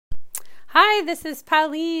Hi, this is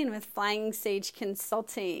Pauline with Flying Sage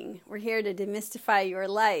Consulting. We're here to demystify your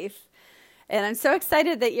life. And I'm so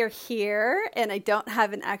excited that you're here, and I don't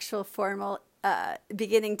have an actual formal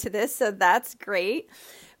beginning to this, so that's great.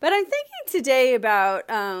 But I'm thinking today about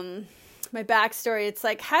my backstory. It's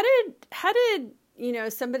like, how did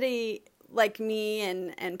somebody like me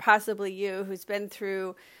and possibly you who's been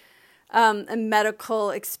through a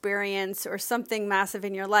medical experience or something massive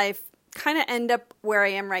in your life kind of end up where I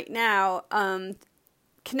am right now,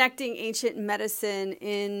 connecting ancient medicine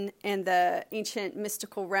and the ancient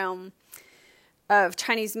mystical realm of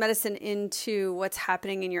Chinese medicine into what's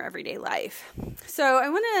happening in your everyday life. So I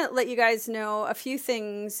want to let you guys know a few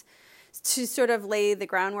things to sort of lay the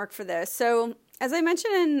groundwork for this. So as I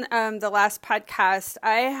mentioned in the last podcast,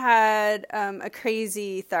 I had a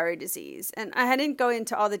crazy thyroid disease, and I didn't go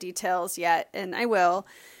into all the details yet, and I will,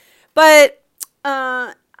 but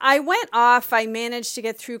I went off. I managed to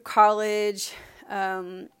get through college,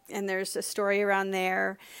 and there's a story around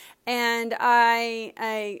there. And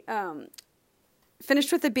I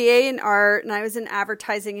finished with a BA in art, and I was in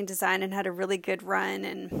advertising and design and had a really good run.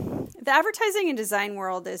 And the advertising and design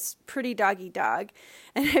world is pretty dog-eat-dog.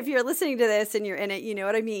 And if you're listening to this and you're in it, you know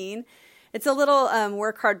what I mean. It's a little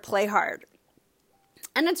work hard, play hard.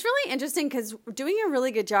 And it's really interesting because doing a really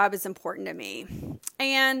good job is important to me.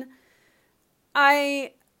 And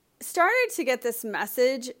I started to get this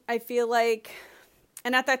message, I feel like,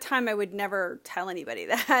 and at that time I would never tell anybody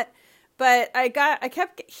that, but I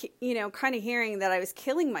kept, kind of hearing that I was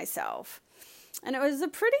killing myself. And it was a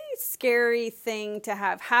pretty scary thing to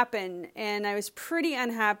have happen. And I was pretty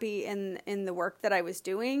unhappy in the work that I was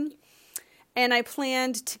doing. And I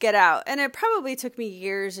planned to get out. And it probably took me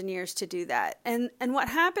years and years to do that. And what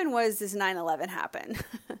happened was 9/11 happened.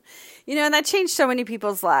 And that changed so many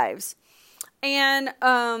people's lives. And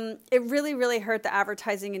it really, really hurt the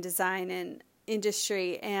advertising and design and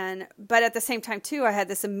industry. But at the same time, too, I had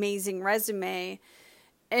this amazing resume.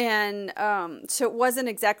 And so it wasn't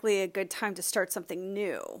exactly a good time to start something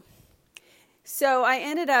new. So I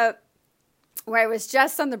ended up where I was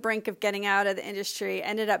just on the brink of getting out of the industry,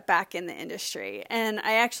 ended up back in the industry. And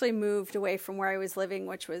I actually moved away from where I was living,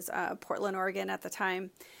 which was Portland, Oregon at the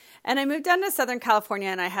time. And I moved down to Southern California,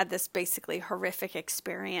 and I had this basically horrific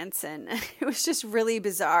experience, and it was just really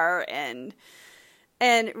bizarre and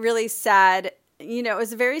really sad. It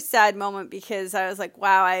was a very sad moment because I was like,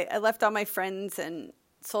 wow, I left all my friends and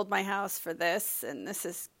sold my house for this, and this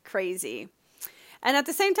is crazy. And at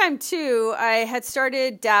the same time, too, I had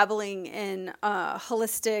started dabbling in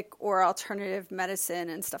holistic or alternative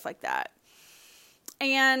medicine and stuff like that.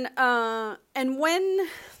 And when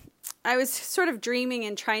I was sort of dreaming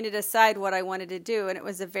and trying to decide what I wanted to do, and it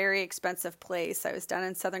was a very expensive place. I was down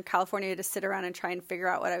in Southern California to sit around and try and figure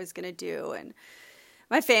out what I was going to do, and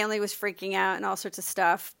my family was freaking out and all sorts of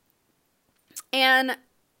stuff. And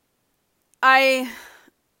I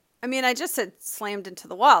just had slammed into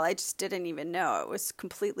the wall. I just didn't even know. It was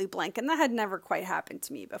completely blank, and that had never quite happened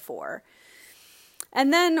to me before.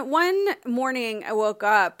 And then one morning I woke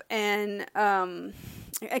up and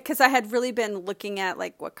because I had really been looking at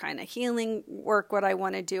like what kind of healing work would I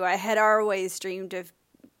want to do. I had always dreamed of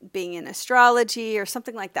being in astrology or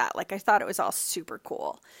something like that. Like I thought it was all super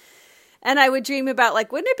cool. And I would dream about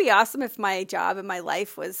like, wouldn't it be awesome if my job and my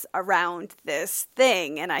life was around this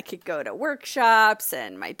thing and I could go to workshops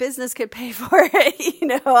and my business could pay for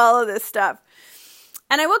it, all of this stuff.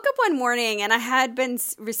 And I woke up one morning and I had been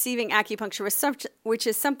receiving acupuncture, which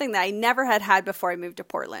is something that I never had before I moved to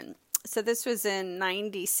Portland. So this was in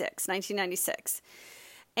 1996.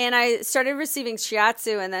 And I started receiving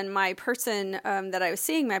shiatsu, and then my person that I was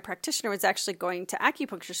seeing, my practitioner, was actually going to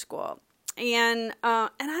acupuncture school. And I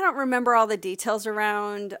don't remember all the details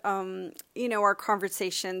around, our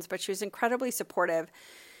conversations, but she was incredibly supportive.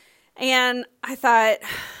 And I thought,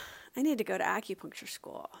 I need to go to acupuncture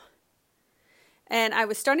school. And I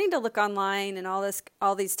was starting to look online and all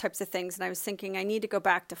these types of things. And I was thinking, I need to go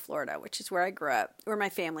back to Florida, which is where I grew up, where my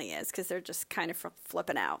family is, because they're just kind of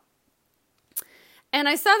flipping out. And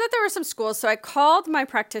I saw that there were some schools. So I called my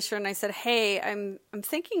practitioner and I said, hey, I'm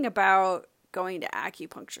thinking about going to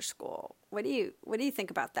acupuncture school. What do you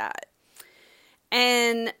think about that?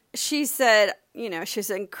 And she said, she's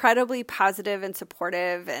incredibly positive and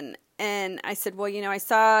supportive. And I said, well,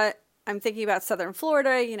 I'm thinking about Southern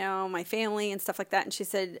Florida, my family and stuff like that. And she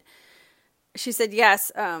said,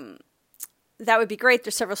 yes, that would be great.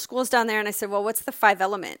 There's several schools down there. And I said, well, what's the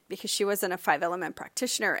 5-element? Because she wasn't a 5-element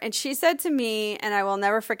practitioner. And she said to me, and I will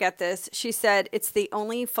never forget this, she said, it's the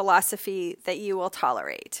only philosophy that you will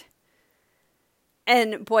tolerate.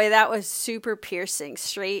 And boy, that was super piercing,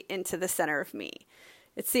 straight into the center of me.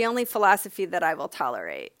 It's the only philosophy that I would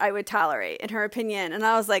tolerate, in her opinion. And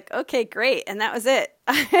I was like, okay, great. And that was it.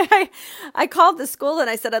 I called the school and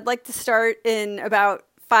I said, I'd like to start in about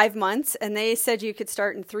 5 months. And they said you could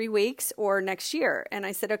start in 3 weeks or next year. And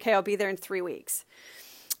I said, okay, I'll be there in 3 weeks.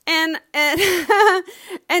 And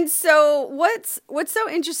and so what's so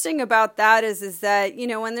interesting about that is that, you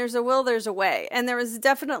know, when there's a will, there's a way. And there was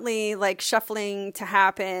definitely like shuffling to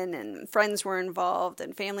happen, and friends were involved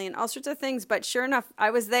and family and all sorts of things. But sure enough, I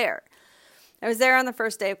was there. I was there on the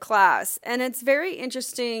first day of class. And it's very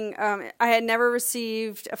interesting. I had never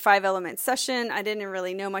received a 5-element session. I didn't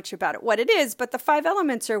really know much about it, what it is. But the 5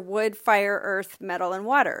 elements are wood, fire, earth, metal, and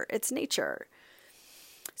water. It's nature.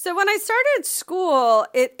 So when I started school,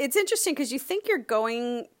 it's interesting because you think you're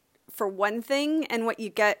going for one thing and what you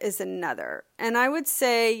get is another. And I would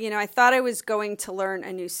say, you know, I thought I was going to learn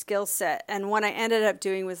a new skill set. And what I ended up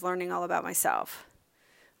doing was learning all about myself,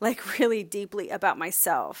 like really deeply about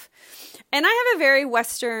myself. And I have a very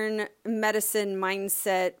Western medicine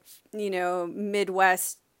mindset, you know,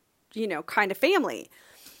 Midwest, you know, kind of family.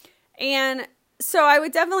 And so I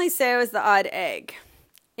would definitely say I was the odd egg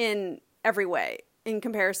in every way, in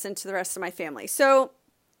comparison to the rest of my family. So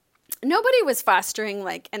nobody was fostering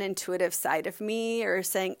like an intuitive side of me or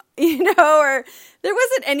saying, you know, or there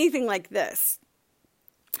wasn't anything like this.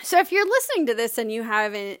 So if you're listening to this and you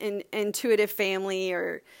have an intuitive family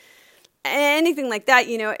or anything like that,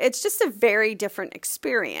 you know, it's just a very different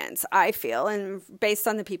experience, I feel, and based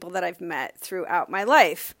on the people that I've met throughout my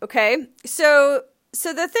life. Okay. So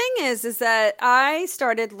the thing is that I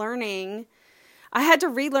started learning. I had to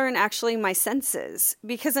relearn actually my senses,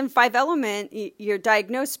 because in 5-element, you're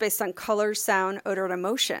diagnosed based on color, sound, odor, and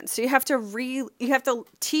emotion. So you have to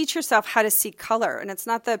teach yourself how to see color, and it's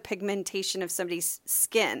not the pigmentation of somebody's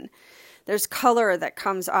skin. There's color that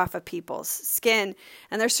comes off of people's skin,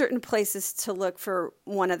 and there's certain places to look for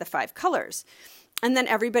one of the 5 colors. And then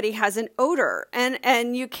everybody has an odor,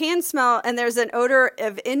 and you can smell, and there's an odor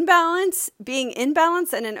of being in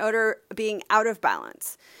balance, and an odor being out of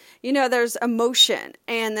balance. You know, there's emotion,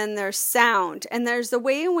 and then there's sound, and there's the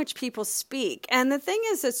way in which people speak. And the thing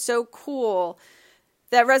is, it's so cool,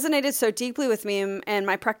 that resonated so deeply with me, and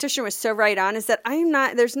my practitioner was so right on, is that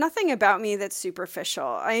there's nothing about me that's superficial.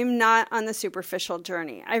 I am not on the superficial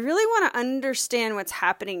journey. I really want to understand what's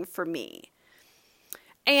happening for me.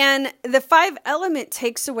 And the 5-element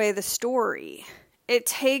takes away the story. It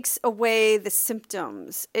takes away the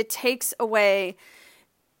symptoms. It takes away,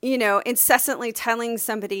 you know, incessantly telling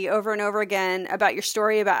somebody over and over again about your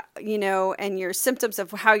story about, you know, and your symptoms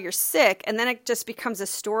of how you're sick. And then it just becomes a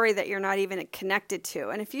story that you're not even connected to.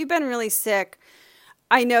 And if you've been really sick,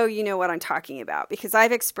 I know you know what I'm talking about, because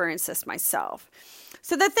I've experienced this myself.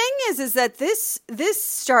 So the thing is that this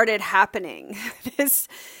started happening.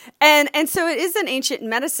 And so it is an ancient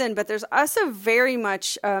medicine, but there's also very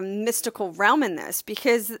much a mystical realm in this,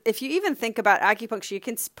 because if you even think about acupuncture, you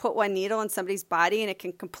can put one needle in somebody's body and it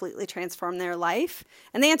can completely transform their life.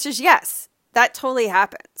 And the answer is yes, that totally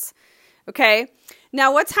happens. Okay.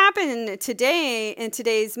 Now, what's happened today in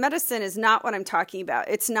today's medicine is not what I'm talking about.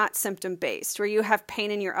 It's not symptom-based, where you have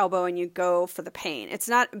pain in your elbow and you go for the pain. It's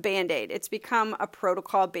not Band-Aid. It's become a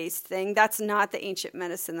protocol-based thing. That's not the ancient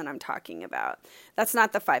medicine that I'm talking about. That's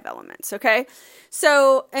not the 5 elements, okay?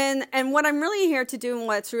 So, and what I'm really here to do, and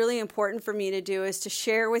what's really important for me to do, is to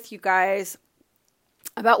share with you guys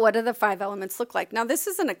about what do the 5 elements look like. Now, this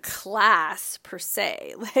isn't a class per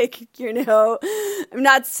se. Like, you know, I'm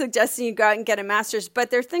not suggesting you go out and get a master's,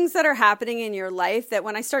 but there are things that are happening in your life that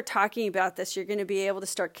when I start talking about this, you're going to be able to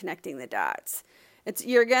start connecting the dots.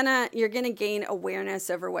 You're gonna gain awareness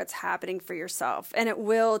over what's happening for yourself, and it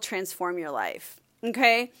will transform your life.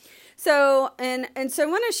 Okay? So, and so I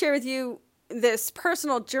want to share with you this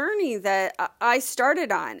personal journey that I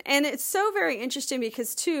started on. And it's so very interesting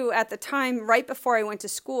because, too, at the time, right before I went to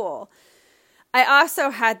school, I also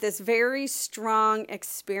had this very strong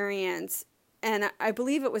experience, and I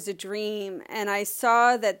believe it was a dream, and I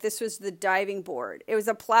saw that this was the diving board. It was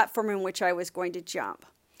a platform in which I was going to jump.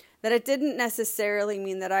 That it didn't necessarily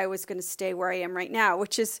mean that I was going to stay where I am right now,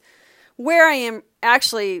 which is where I am.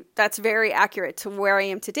 Actually, that's very accurate to where I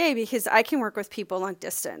am today, because I can work with people long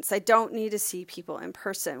distance. I don't need to see people in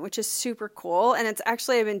person, which is super cool. And it's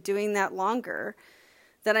actually, I've been doing that longer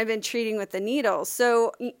than I've been treating with the needle.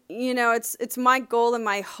 So, you know, it's my goal and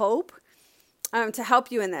my hope to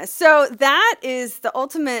help you in this. So that is the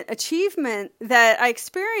ultimate achievement that I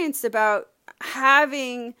experienced about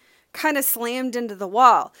having kind of slammed into the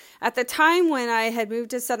wall. At the time when I had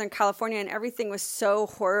moved to Southern California and everything was so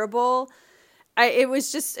horrible,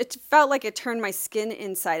 it felt like it turned my skin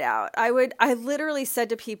inside out. I literally said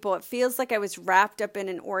to people, it feels like I was wrapped up in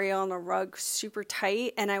an Oreo on a rug super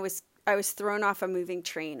tight, and I was thrown off a moving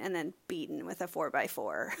train and then beaten with a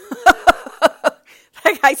 4x4.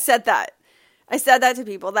 Like I said that to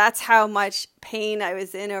people. That's how much pain I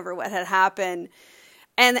was in over what had happened.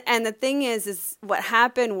 And the thing is what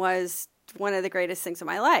happened was one of the greatest things in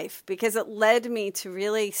my life, because it led me to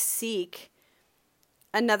really seek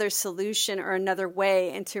another solution or another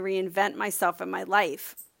way and to reinvent myself in my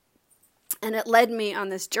life. And it led me on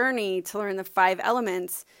this journey to learn the 5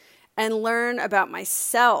 elements and learn about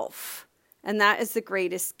myself. And that is the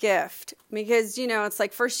greatest gift, because, it's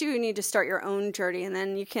like first you need to start your own journey and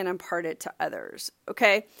then you can impart it to others.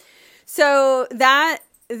 Okay. So that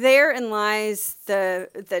therein lies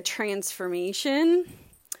the transformation.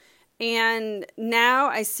 And now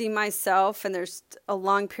I see myself, and there's a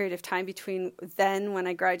long period of time between then when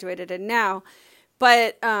I graduated and now,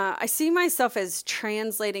 but I see myself as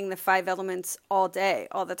translating the 5 elements all day,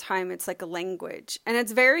 all the time. It's like a language. And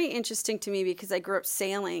it's very interesting to me because I grew up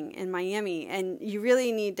sailing in Miami, and you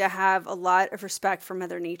really need to have a lot of respect for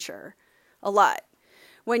Mother Nature. A lot.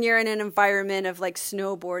 When you're in an environment of like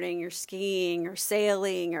snowboarding or skiing or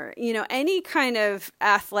sailing or, any kind of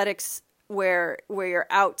athletics where you're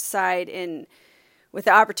outside in with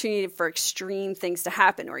the opportunity for extreme things to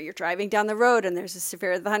happen, or you're driving down the road and there's a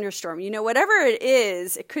severe thunderstorm, whatever it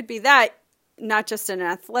is, it could be that, not just an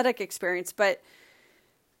athletic experience, but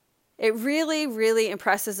it really, really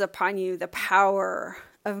impresses upon you the power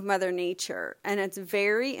of Mother Nature. And it's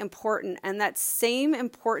very important. And that same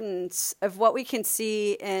importance of what we can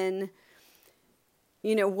see in,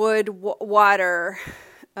 wood, water,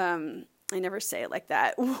 I never say it like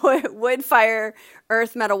that. Wood, fire,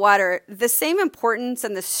 earth, metal, water. The same importance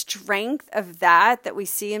and the strength of that we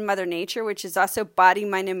see in Mother Nature, which is also body,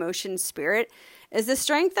 mind, emotion, spirit, is the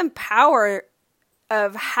strength and power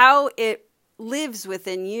of how it lives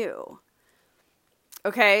within you.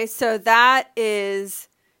 Okay, so that is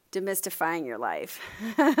demystifying your life.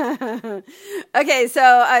 Okay,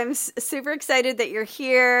 so I'm super excited that you're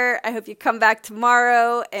here. I hope you come back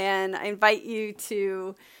tomorrow, and I invite you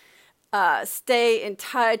to stay in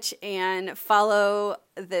touch and follow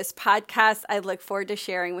this podcast. I look forward to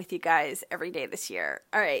sharing with you guys every day this year.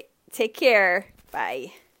 All right. Take care.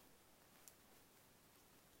 Bye.